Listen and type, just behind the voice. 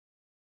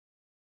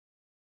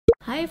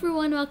Hi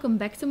everyone, welcome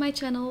back to my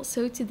channel.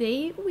 So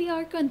today we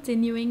are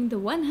continuing the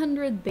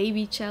 100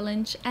 baby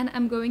challenge and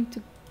I'm going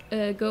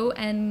to go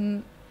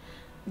and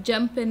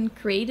jump in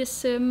create a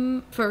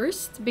sim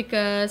first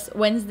because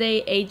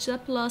Wednesday aged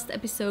up last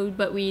episode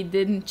but we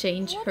didn't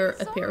change her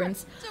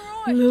appearance.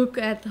 Look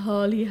at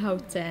Holly, how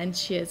tan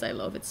she is. I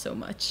love it so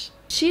much.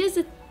 She is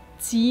a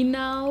teen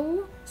now,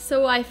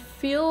 so I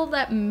feel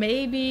that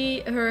maybe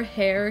her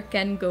hair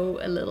can go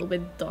a little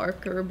bit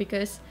darker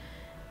because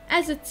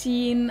as a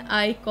teen,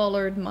 I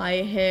colored my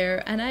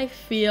hair and I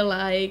feel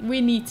like we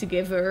need to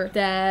give her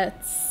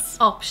that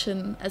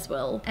option as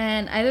well.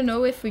 And I don't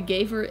know if we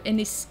gave her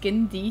any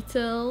skin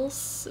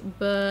details,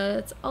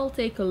 but I'll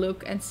take a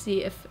look and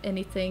see if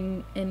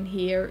anything in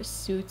here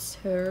suits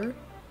her.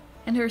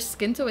 And her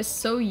skin tone is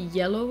so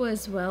yellow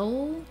as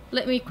well.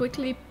 Let me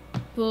quickly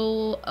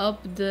pull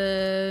up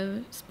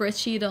the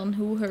spreadsheet on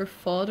who her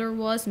father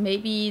was.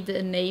 Maybe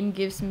the name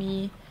gives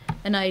me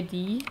an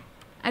ID.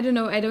 I don't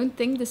know, I don't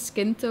think the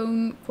skin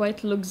tone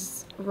quite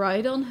looks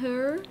right on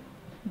her.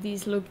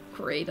 These look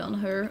great on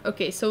her.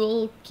 Okay, so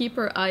we'll keep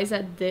her eyes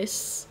at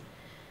this.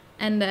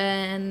 And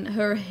then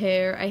her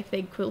hair, I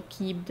think we'll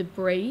keep the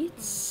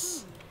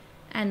braids.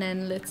 And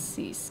then let's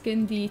see,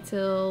 skin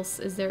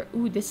details. Is there...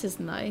 Ooh, this is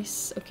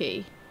nice.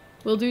 Okay,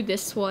 we'll do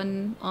this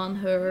one on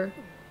her.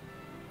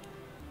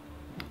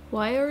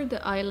 Why are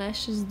the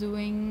eyelashes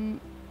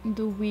doing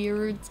the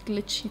weird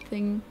glitchy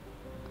thing?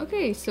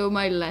 Okay, so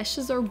my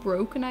lashes are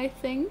broken, I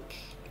think.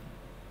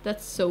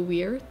 That's so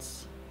weird.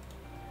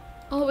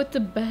 Oh, with the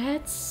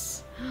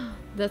bats.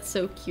 That's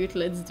so cute.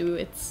 Let's do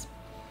it.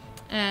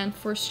 And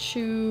for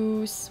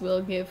shoes,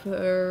 we'll give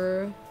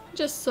her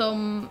just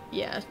some,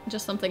 yeah,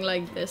 just something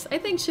like this. I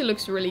think she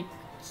looks really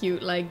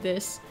cute like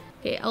this.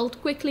 Okay, I'll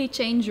quickly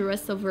change the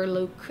rest of her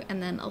look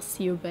and then I'll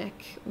see you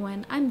back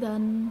when I'm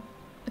done.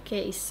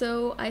 Okay,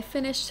 so I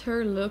finished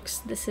her looks.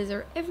 This is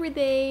her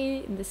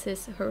everyday, this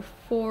is her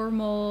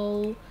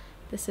formal,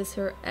 this is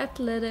her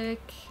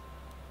athletic,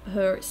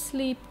 her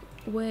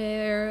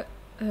sleepwear,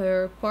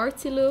 her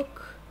party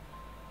look,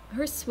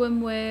 her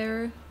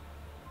swimwear,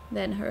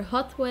 then her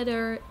hot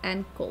weather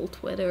and cold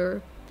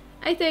weather.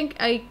 I think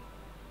I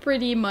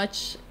pretty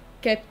much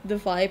kept the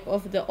vibe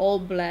of the all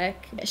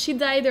black. She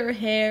dyed her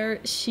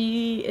hair.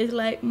 She is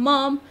like,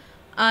 Mom,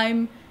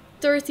 I'm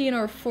 13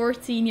 or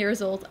 14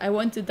 years old. I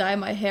want to dye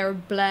my hair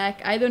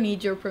black. I don't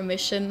need your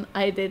permission.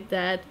 I did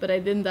that, but I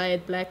didn't dye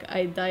it black.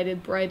 I dyed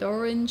it bright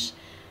orange.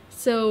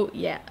 So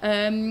yeah,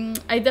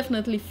 I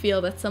definitely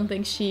feel that's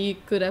something she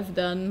could have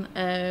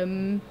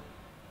done.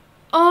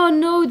 Oh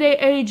no, they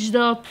aged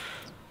up.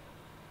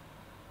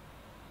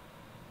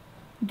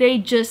 They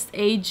just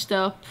aged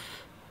up.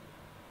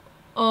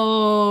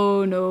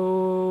 Oh no,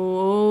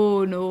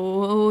 oh no,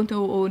 oh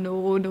no, oh no,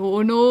 oh no,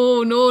 oh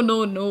no, no,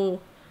 no, no.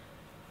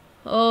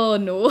 Oh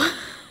no.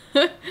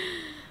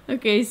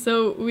 Okay,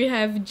 so we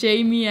have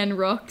Jamie and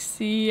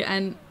Roxy,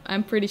 and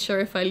I'm pretty sure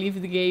if I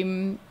leave the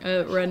game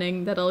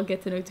running that I'll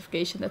get the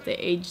notification that they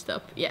aged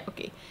up. Yeah,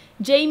 okay.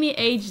 Jamie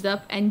aged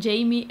up and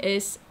Jamie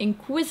is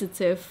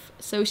inquisitive,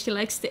 so she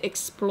likes to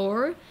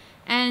explore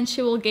and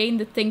she will gain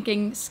the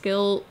thinking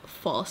skill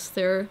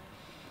faster.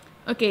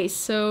 Okay,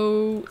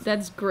 so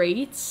that's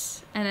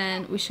great. And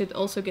then we should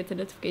also get the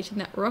notification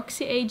that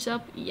Roxy aged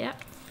up. Yeah.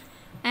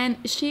 And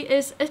she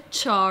is a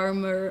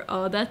charmer.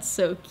 Oh, that's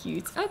so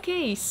cute.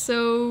 Okay,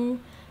 so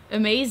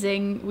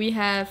amazing. We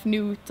have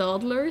new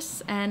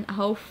toddlers. And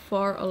how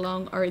far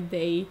along are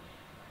they?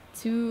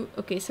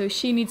 Okay, so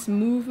she needs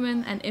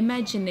movement and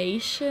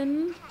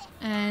imagination.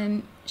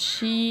 And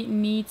she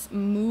needs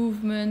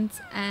movement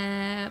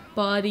and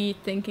body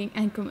thinking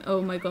and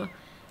oh my god.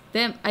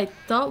 Damn, I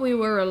thought we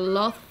were a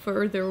lot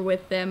further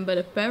with them, but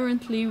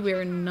apparently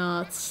we're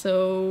not.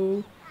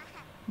 So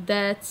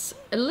that's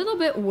a little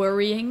bit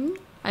worrying.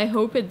 I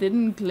hope it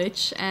didn't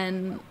glitch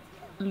and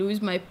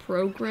lose my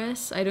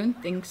progress. I don't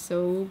think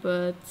so,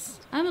 but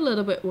I'm a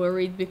little bit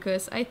worried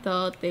because I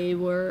thought they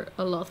were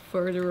a lot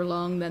further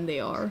along than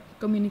they are.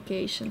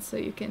 Communication, so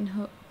you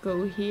can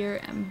go here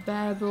and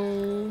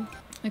babble.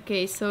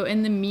 Okay, so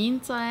in the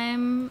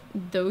meantime,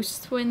 those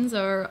twins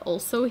are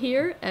also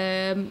here.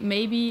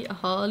 Maybe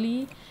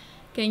Holly,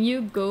 can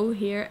you go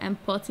here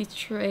and potty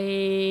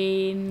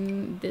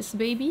train this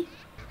baby?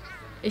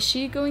 Is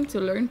she going to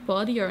learn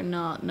potty or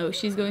not? No,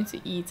 she's going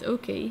to eat.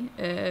 Okay.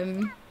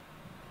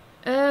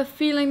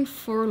 Feeling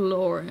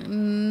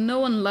forlorn. No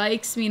one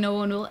likes me. No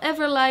one will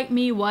ever like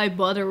me. Why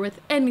bother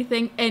with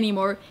anything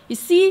anymore? You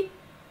see,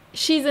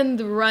 she's in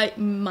the right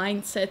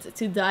mindset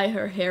to dye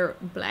her hair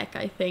black,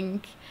 I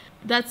think.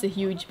 That's a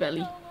huge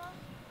belly.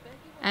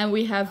 And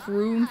we have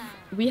room.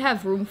 We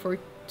have room for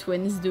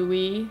twins, do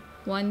we?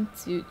 1,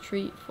 2,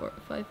 3, 4,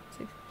 5,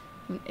 6.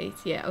 8.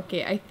 Yeah,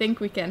 okay, I think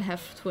we can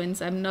have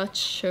twins. I'm not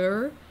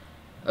sure.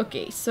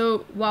 Okay,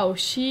 so wow,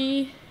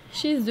 she's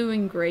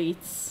doing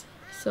great.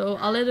 So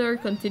I'll let her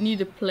continue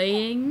the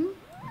playing.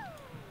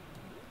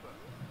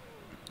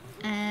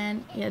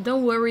 And yeah,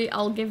 don't worry,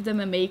 I'll give them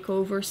a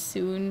makeover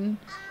soon.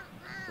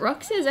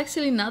 Roxy is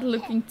actually not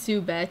looking too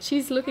bad.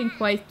 She's looking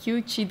quite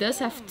cute. She does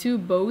have 2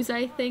 bows,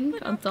 I think,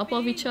 on top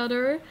of each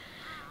other.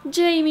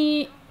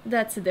 Jamie,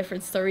 that's a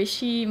different story.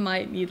 She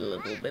might need a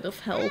little bit of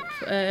help.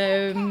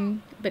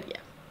 But yeah.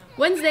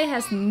 Wednesday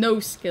has no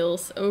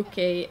skills.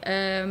 Okay.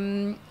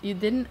 You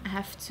didn't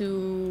have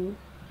to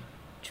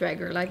drag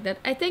her like that.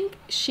 I think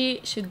she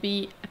should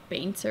be a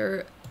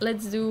painter.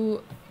 Let's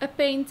do a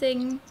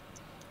painting.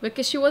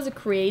 Because she was a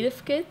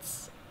creative kid.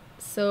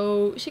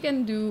 So she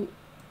can do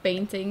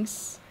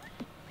paintings.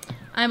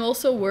 I'm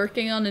also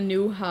working on a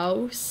new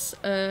house.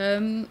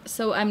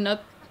 So I'm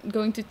not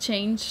going to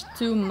change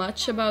too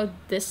much about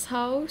this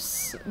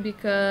house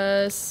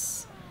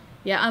because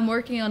yeah, I'm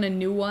working on a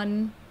new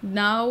one.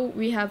 Now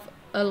we have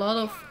a lot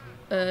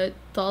of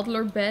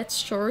toddler beds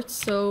short,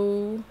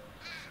 so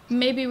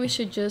maybe we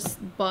should just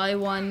buy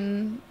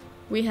one.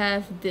 We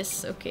have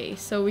this, okay,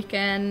 so we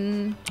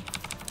can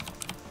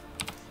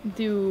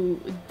do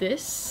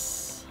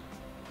this.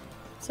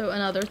 So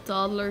another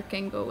toddler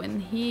can go in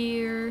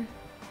here.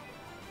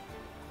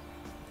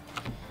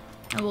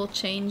 I will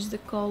change the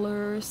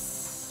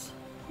colors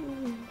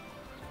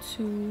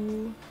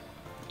to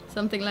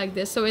something like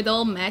this, so it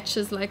all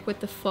matches like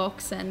with the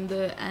fox and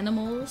the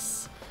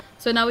animals.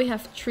 So now we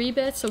have 3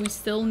 beds, so we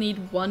still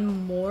need 1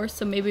 more,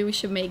 so maybe we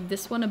should make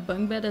this one a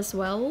bunk bed as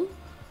well.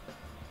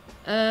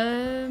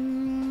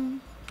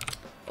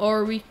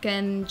 Or we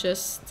can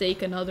just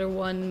take another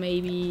one,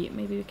 maybe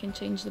we can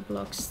change the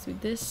blocks to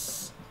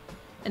this.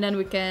 And then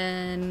we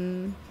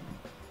can...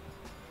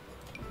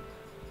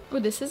 Oh,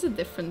 this is a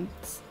different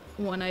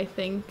one, I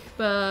think,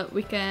 but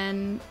we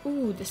can...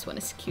 Ooh, this one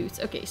is cute.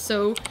 Okay,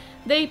 so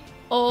they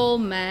all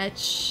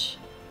match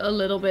a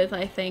little bit,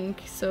 I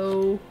think.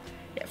 So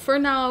yeah, for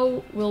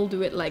now we'll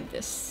do it like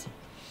this.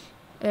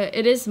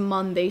 It is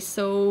Monday,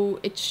 so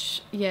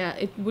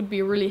it would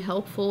be really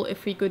helpful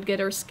if we could get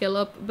her skill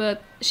up,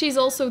 but she's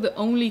also the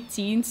only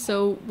teen,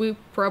 so we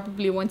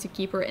probably want to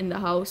keep her in the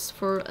house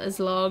for as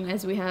long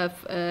as we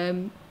have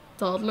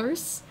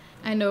toddlers.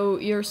 I know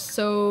you're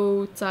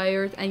so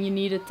tired and you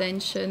need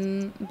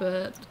attention,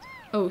 but...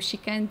 Oh, she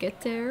can't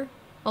get there?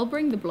 I'll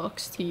bring the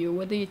blocks to you.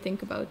 What do you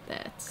think about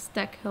that?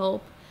 Stack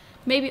help.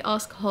 Maybe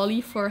ask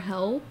Holly for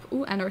help.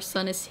 Ooh, and our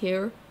son is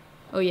here.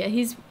 Oh yeah,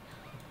 he's...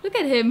 Look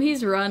at him,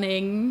 he's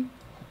running.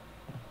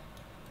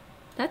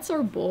 That's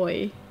our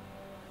boy.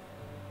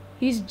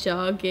 He's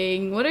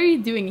jogging. What are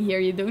you doing here?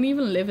 You don't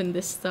even live in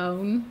this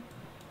town.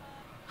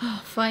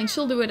 Fine,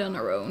 she'll do it on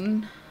her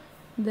own.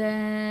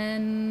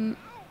 Then...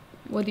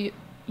 What do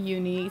you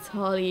need,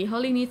 Holly?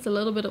 Holly needs a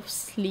little bit of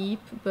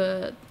sleep,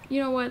 but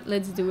you know what?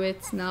 Let's do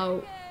it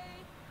now.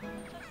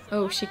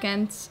 Oh, she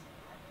can't.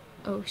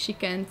 Oh, she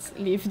can't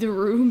leave the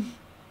room.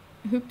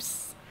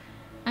 Oops.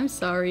 I'm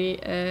sorry.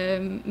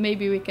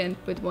 Maybe we can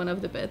put one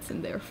of the beds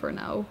in there for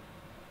now.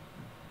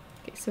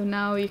 Okay, so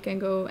now you can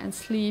go and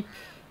sleep.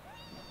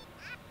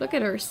 Look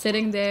at her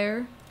sitting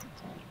there.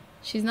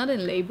 She's not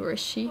in labor, is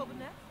she?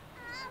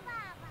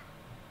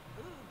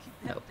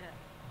 No.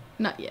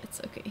 Not yet,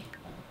 okay.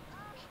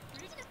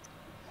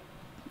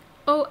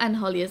 Oh, and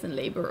Holly is in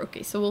labor.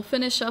 Okay, so we'll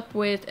finish up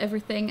with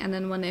everything, and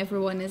then when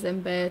everyone is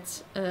in bed...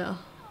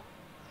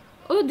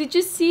 Oh, did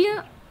you see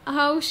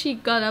how she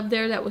got up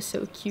there? That was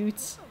so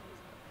cute.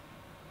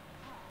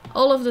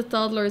 All of the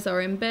toddlers are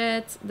in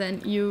bed.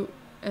 Then you,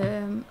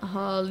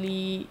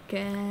 Holly,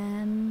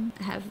 can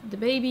have the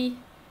baby.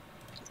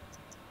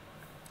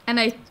 And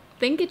I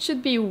think it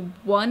should be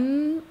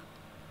 1...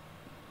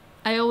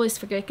 I always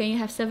forget, can you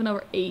have 7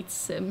 or 8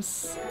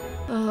 Sims?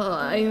 Oh,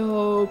 I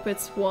hope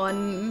it's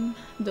 1.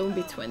 Don't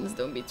be twins,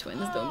 don't be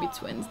twins, don't be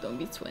twins, don't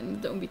be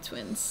twins, don't be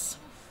twins.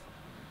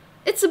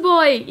 It's a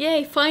boy!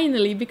 Yay,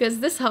 finally, because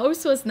this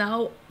house was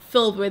now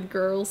filled with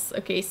girls.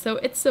 Okay, so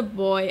it's a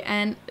boy,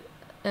 and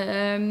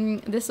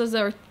this was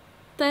our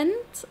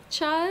 10th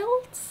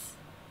child?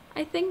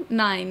 I think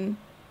 9.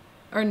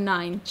 Or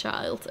 9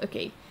 child,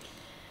 okay.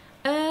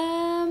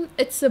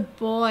 It's a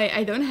boy.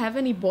 I don't have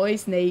any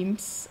boys'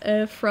 names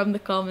from the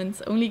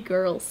comments, only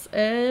girls.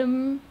 Let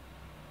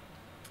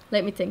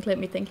me think.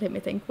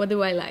 What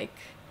do I like?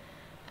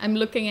 I'm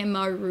looking in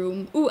my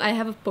room. Ooh, I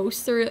have a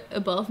poster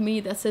above me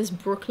that says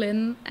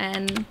Brooklyn,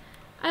 and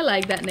I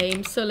like that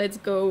name, so let's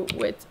go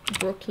with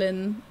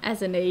Brooklyn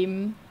as a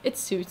name. It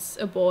suits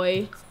a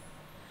boy.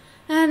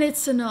 And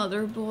it's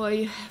another boy.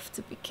 You have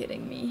to be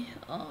kidding me.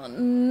 Oh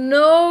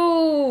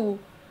no!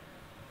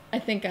 I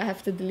think I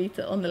have to delete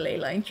it on the ley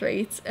line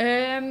traits.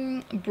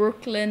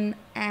 Brooklyn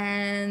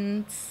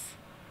and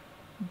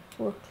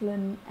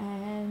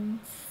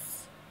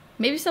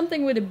maybe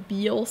something with a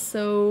B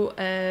also.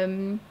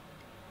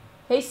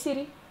 Hey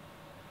Siri,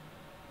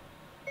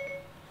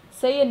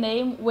 say a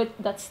name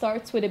that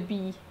starts with a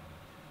B.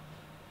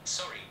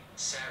 Sorry,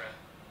 Sarah,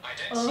 I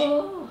don't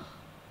see.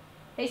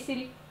 Hey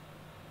Siri,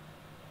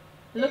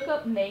 look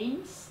up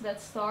names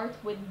that start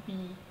with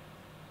B.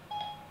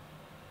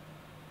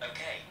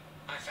 Okay.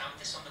 I found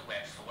this on the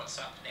web for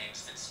WhatsApp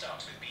names that start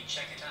with B.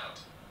 Check it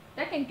out.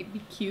 That can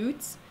be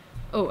cute.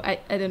 Oh, I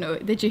don't know.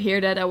 Did you hear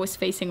that? I was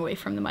facing away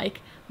from the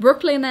mic.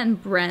 Brooklyn and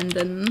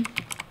Brandon.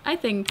 I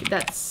think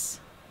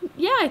that's...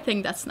 Yeah, I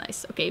think that's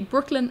nice. Okay,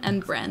 Brooklyn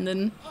and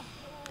Brandon.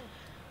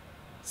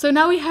 So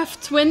now we have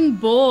twin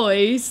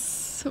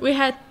boys. sets. We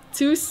had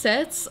 2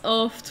 sets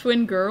of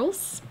twin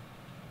girls.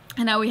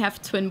 And now we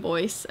have twin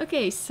boys.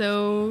 Okay,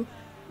 so...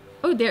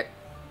 Oh,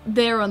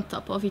 they're on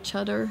top of each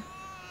other.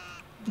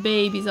 The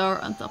babies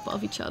are on top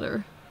of each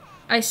other.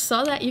 I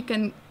saw that you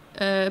can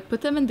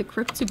put them in the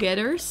crib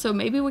together, so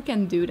maybe we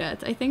can do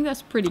that. I think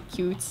that's pretty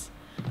cute.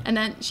 And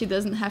then she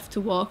doesn't have to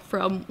walk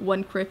from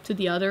one crib to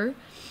the other.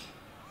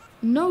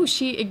 No,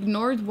 she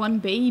ignored one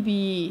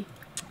baby.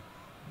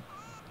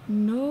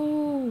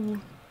 No.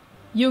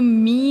 You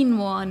mean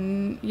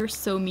one. You're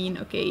so mean.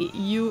 Okay,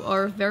 you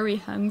are very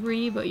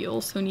hungry, but you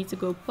also need to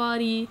go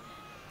potty.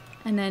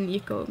 And then you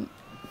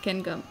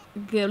can go...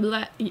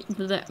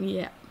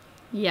 Yeah.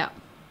 Yeah.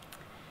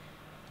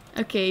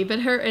 Okay,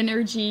 but her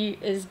energy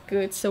is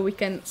good, so we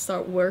can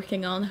start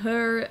working on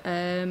her.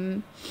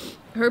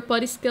 Her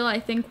potty skill, I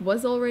think,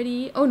 was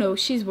already... Oh no,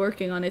 she's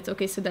working on it.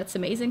 Okay, so that's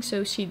amazing.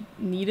 So she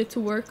needed to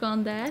work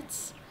on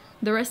that.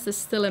 The rest is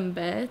still in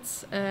bed.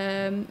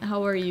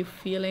 How are you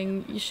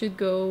feeling? You should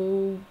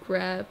go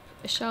grab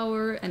a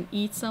shower and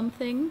eat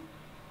something.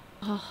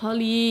 Oh,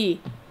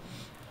 Holly.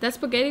 That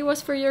spaghetti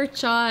was for your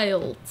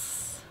child.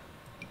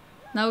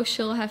 Now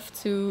she'll have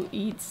to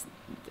eat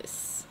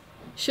this.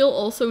 She'll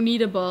also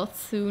need a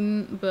bath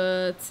soon,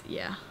 but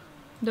yeah,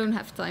 don't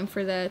have time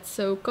for that.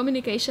 So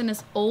communication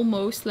is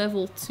almost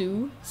level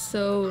 2.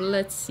 So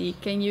let's see,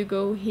 can you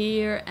go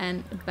here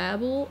and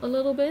babble a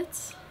little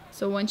bit?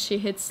 So once she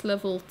hits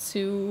level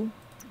 3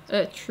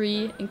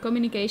 in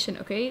communication,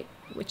 okay,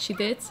 which she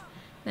did,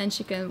 then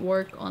she can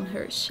work on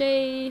her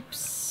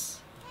shapes.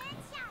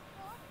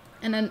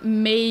 And then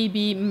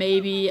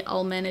maybe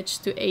I'll manage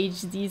to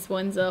age these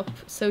ones up.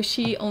 So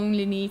she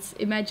only needs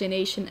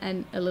imagination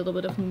and a little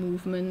bit of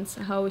movement.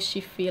 How is she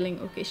feeling?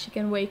 Okay, she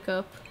can wake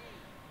up.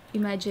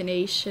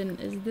 Imagination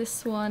is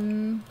this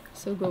one.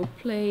 So go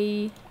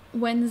play.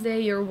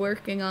 Wednesday, you're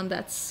working on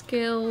that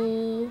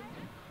skill.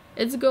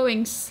 It's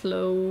going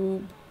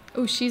slow.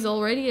 Oh, she's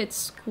already at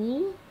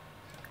school?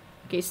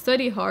 Okay,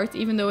 study hard,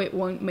 even though it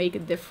won't make a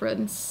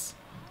difference.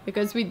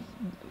 Because we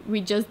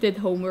just did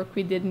homework,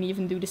 we didn't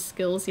even do the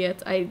skills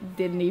yet. I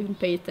didn't even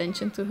pay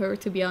attention to her,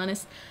 to be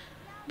honest.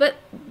 But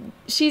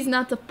she's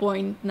not the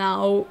point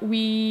now.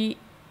 We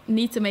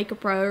need to make a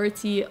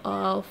priority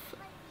of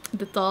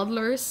the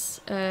toddlers.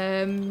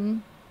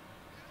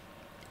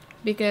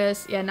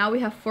 Because, yeah, now we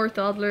have 4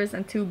 toddlers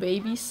and 2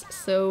 babies.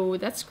 So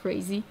that's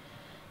crazy.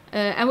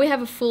 And we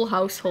have a full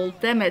household,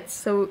 damn it.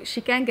 So she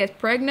can't get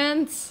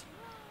pregnant.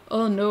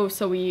 Oh no,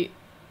 so we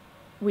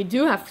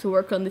do have to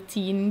work on the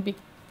teen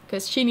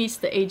because she needs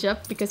to age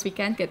up because we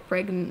can't get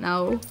pregnant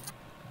now.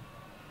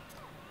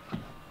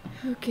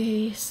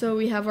 Okay, so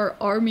we have our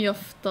army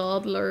of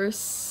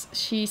toddlers.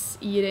 She's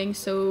eating,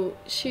 so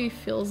she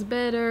feels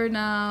better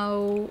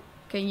now.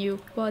 Can you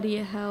potty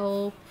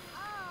help?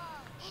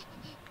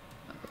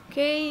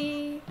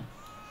 Okay.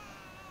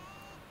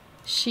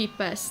 She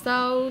passed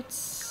out.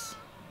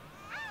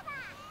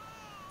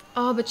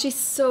 Oh, but she's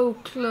so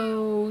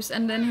close.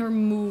 And then her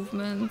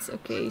movements.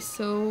 Okay,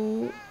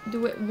 so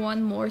do it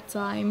one more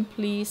time,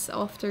 please,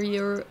 after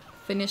you're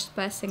finished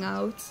passing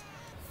out.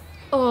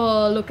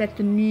 Oh, look at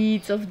the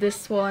needs of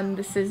this one.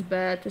 This is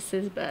bad, this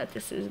is bad,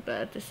 this is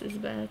bad, this is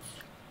bad.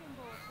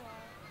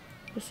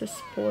 This is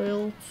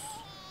spoiled.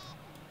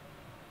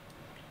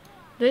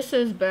 This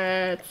is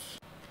bad.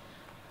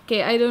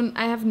 Okay,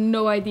 I have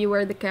no idea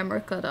where the camera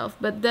cut off,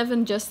 but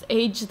Devin just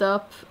aged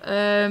up.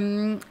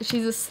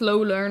 She's a slow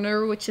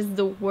learner, which is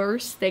the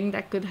worst thing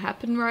that could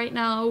happen right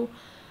now,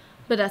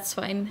 but that's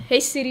fine.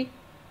 Hey Siri,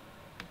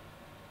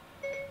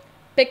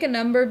 pick a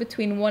number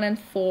between 1 and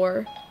 4.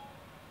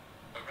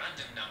 A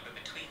random number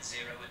between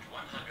 0 and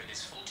 100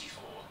 is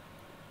 44.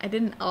 I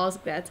didn't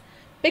ask that.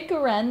 Pick a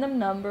random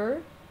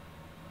number.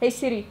 Hey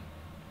Siri,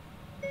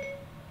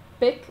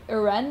 pick a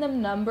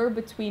random number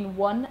between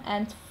 1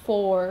 and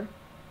 4.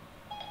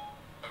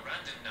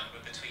 Random number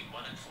between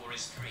 1 and 4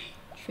 is 3.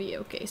 3,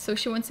 okay. So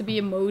she wants to be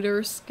a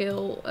motor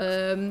skill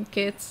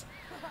kid.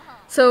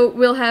 So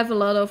we'll have a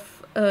lot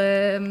of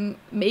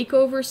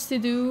makeovers to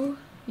do.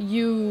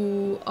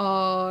 You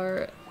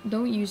are...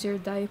 Don't use your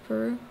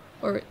diaper.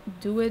 Or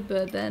do it,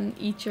 but then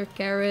eat your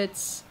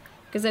carrots.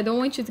 Because I don't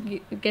want you to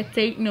get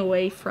taken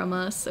away from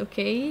us,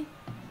 okay?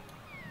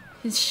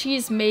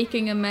 She's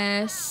making a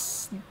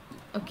mess.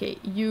 Okay,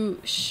 you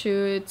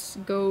should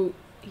go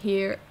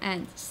here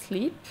and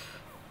sleep.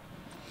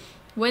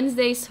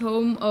 Wednesday's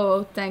home.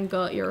 Oh, thank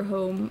God you're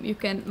home. You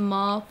can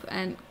mop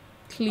and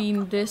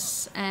clean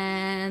this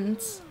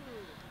and...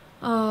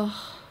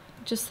 Oh,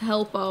 just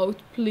help out,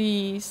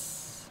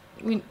 please.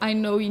 I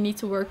know you need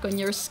to work on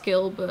your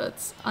skill,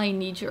 but I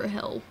need your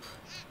help.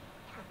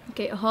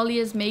 Okay, Holly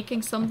is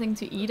making something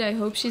to eat. I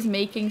hope she's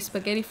making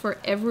spaghetti for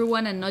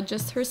everyone and not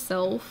just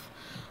herself.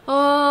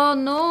 Oh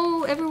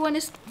no, everyone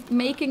is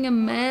making a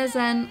mess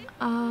and...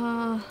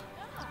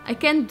 I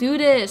can't do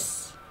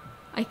this.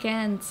 I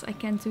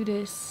can't do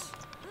this.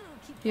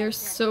 You're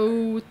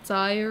so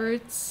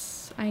tired.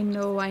 I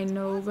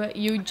know, but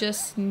you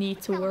just need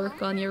to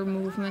work on your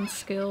movement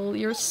skill.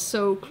 You're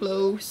so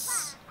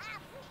close.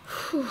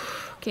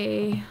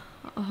 Okay,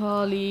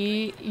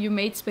 Holly, you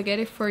made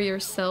spaghetti for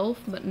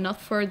yourself, but not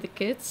for the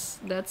kids.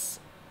 That's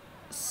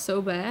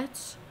so bad.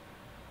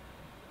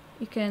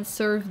 You can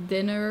serve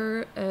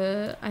dinner.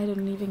 I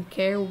don't even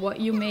care what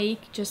you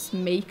make. Just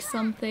make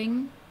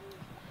something.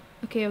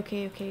 Okay,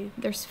 okay, okay.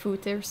 There's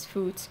food, there's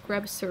food.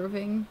 Grab a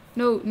serving.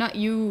 No, not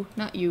you,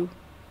 not you.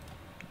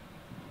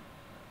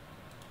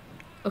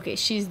 Okay,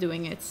 she's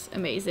doing it.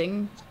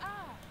 Amazing.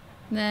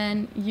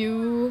 Then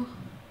you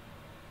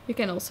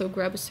can also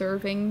grab a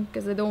serving,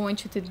 because I don't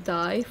want you to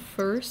die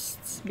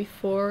first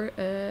before.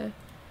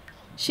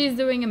 She's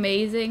doing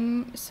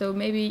amazing, so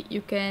maybe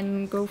you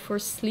can go for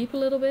sleep a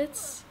little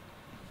bit.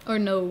 Or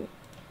no,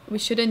 we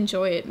should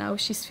enjoy it now.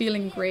 She's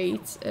feeling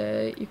great.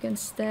 You can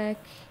stack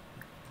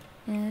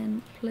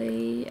and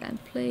play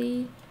and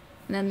play,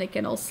 and then they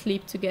can all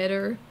sleep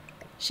together.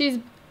 She's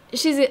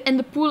in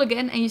the pool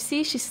again, and you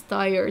see she's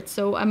tired,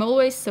 so I'm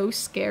always so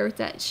scared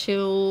that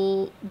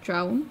she'll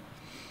drown.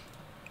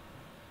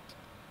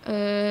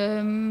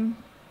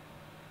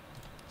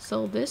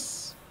 Sell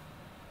this.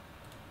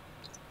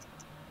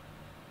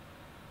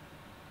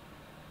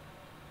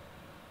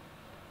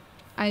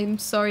 I'm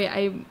sorry,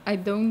 I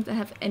don't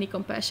have any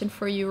compassion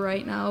for you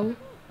right now.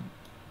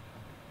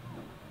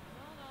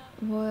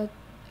 What?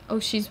 Oh,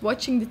 she's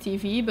watching the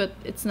TV, but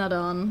it's not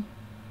on.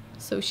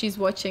 So she's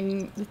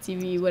watching the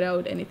TV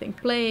without anything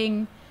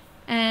playing.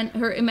 And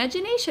her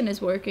imagination is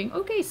working.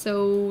 Okay,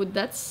 so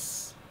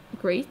that's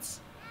great.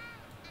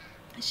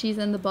 She's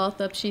in the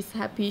bathtub, she's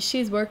happy,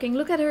 she's working.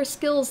 Look at her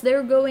skills,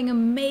 they're going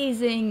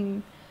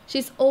amazing.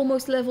 She's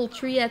almost level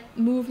 3 at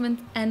movement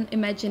and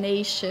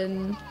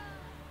imagination.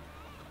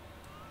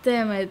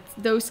 Damn it,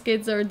 those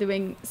kids are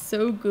doing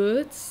so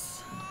good.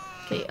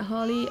 Okay,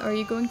 Holly, are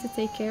you going to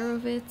take care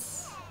of it?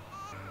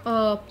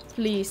 Oh,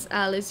 please,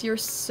 Alice, you're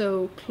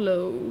so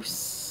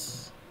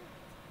close.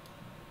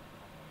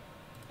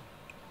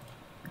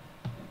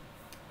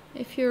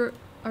 If you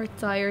are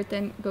tired,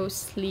 then go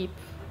sleep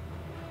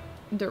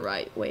the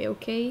right way,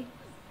 okay?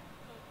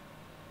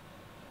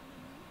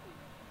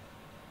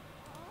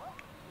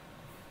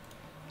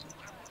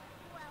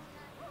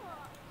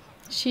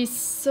 She's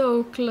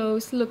so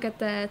close, look at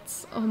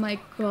that. Oh my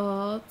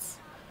god.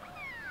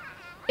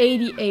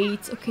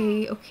 88,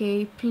 okay,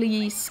 okay,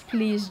 please,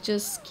 please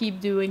just keep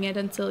doing it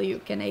until you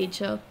can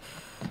age up.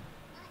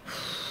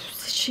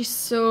 She's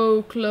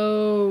so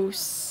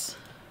close.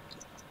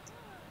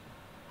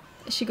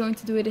 Is she going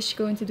to do it? Is she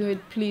going to do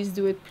it? Please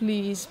do it,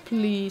 please,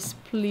 please,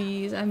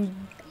 please.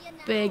 I'm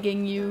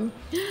begging you.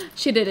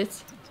 She did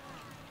it.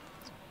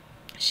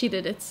 She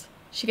did it.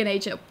 She can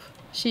age up.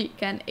 She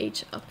can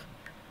age up.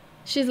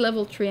 She's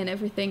level 3 and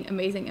everything.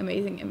 Amazing,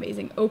 amazing,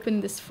 amazing.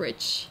 Open this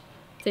fridge.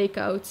 Take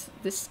out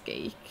this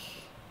cake.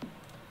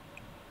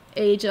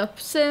 Age up,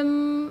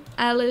 Sim.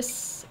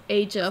 Alice,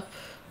 age up.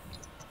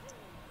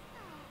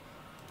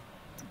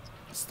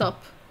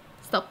 Stop.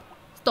 Stop.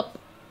 Stop.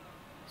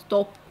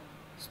 Stop.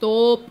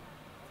 Stop.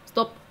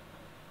 Stop.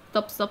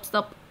 Stop, stop,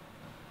 stop.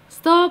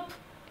 Stop.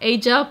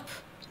 Age up.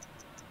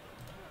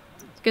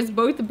 Because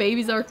both the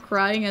babies are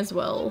crying as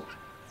well.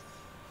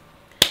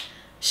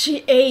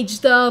 She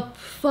aged up.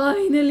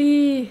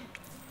 Finally.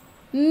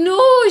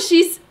 No,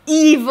 she's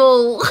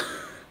evil.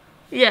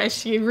 Yeah,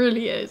 she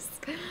really is.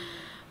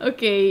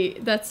 Okay,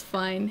 that's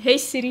fine. Hey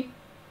Siri.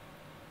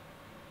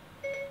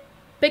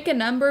 Pick a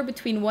number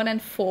between 1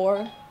 and 4. A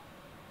random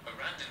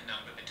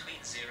number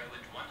between 0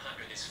 and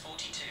 100 is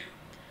 42.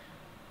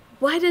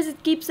 Why does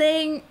it keep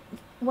saying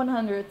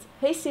 100?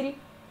 Hey Siri.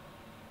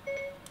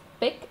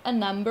 Pick a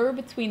number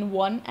between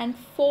 1 and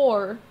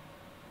 4. A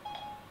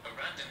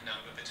random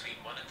number between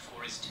 1 and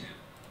 4 is 2.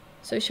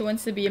 So she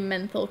wants to be a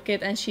mental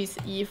kid and she's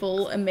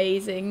evil.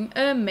 Amazing.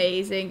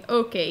 Amazing.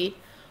 Okay.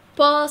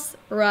 Pause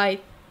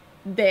right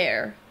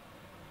there.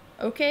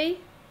 Okay?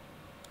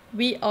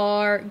 We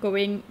are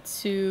going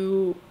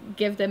to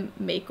give them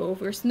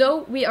makeovers.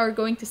 No, we are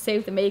going to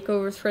save the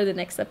makeovers for the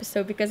next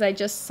episode because I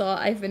just saw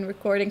I've been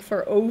recording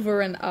for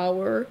over an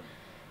hour.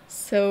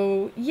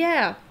 So,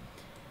 yeah.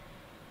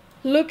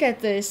 Look at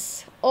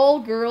this. All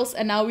girls,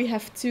 and now we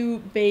have 2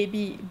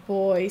 baby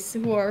boys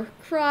who are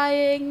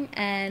crying,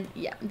 and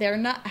yeah, they're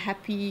not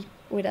happy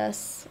with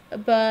us.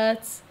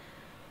 But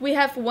we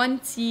have 1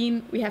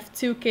 teen, we have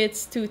 2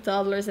 kids, 2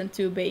 toddlers, and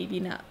 2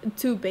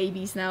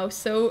 babies now.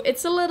 So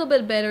it's a little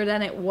bit better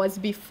than it was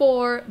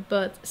before,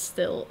 but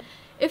still.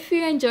 If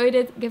you enjoyed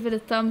it, give it a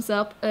thumbs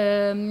up.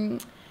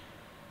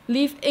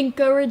 Leave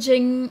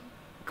encouraging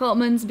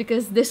comments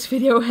because this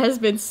video has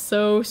been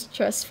so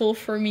stressful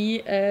for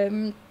me.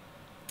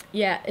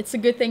 Yeah, it's a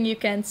good thing you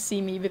can't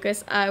see me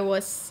because I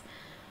was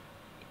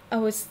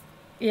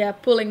yeah,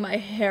 pulling my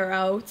hair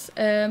out.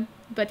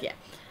 But yeah,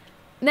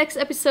 next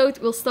episode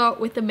we'll start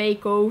with the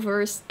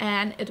makeovers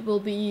and it will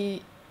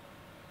be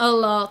a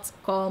lot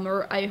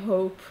calmer. I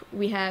hope.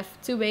 We have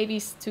 2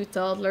 babies, 2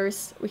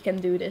 toddlers. We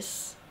can do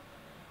this.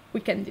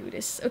 We can do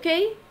this,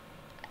 okay?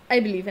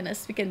 I believe in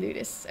us. We can do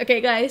this. Okay,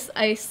 guys,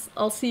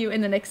 I'll see you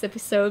in the next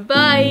episode.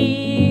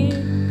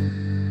 Bye!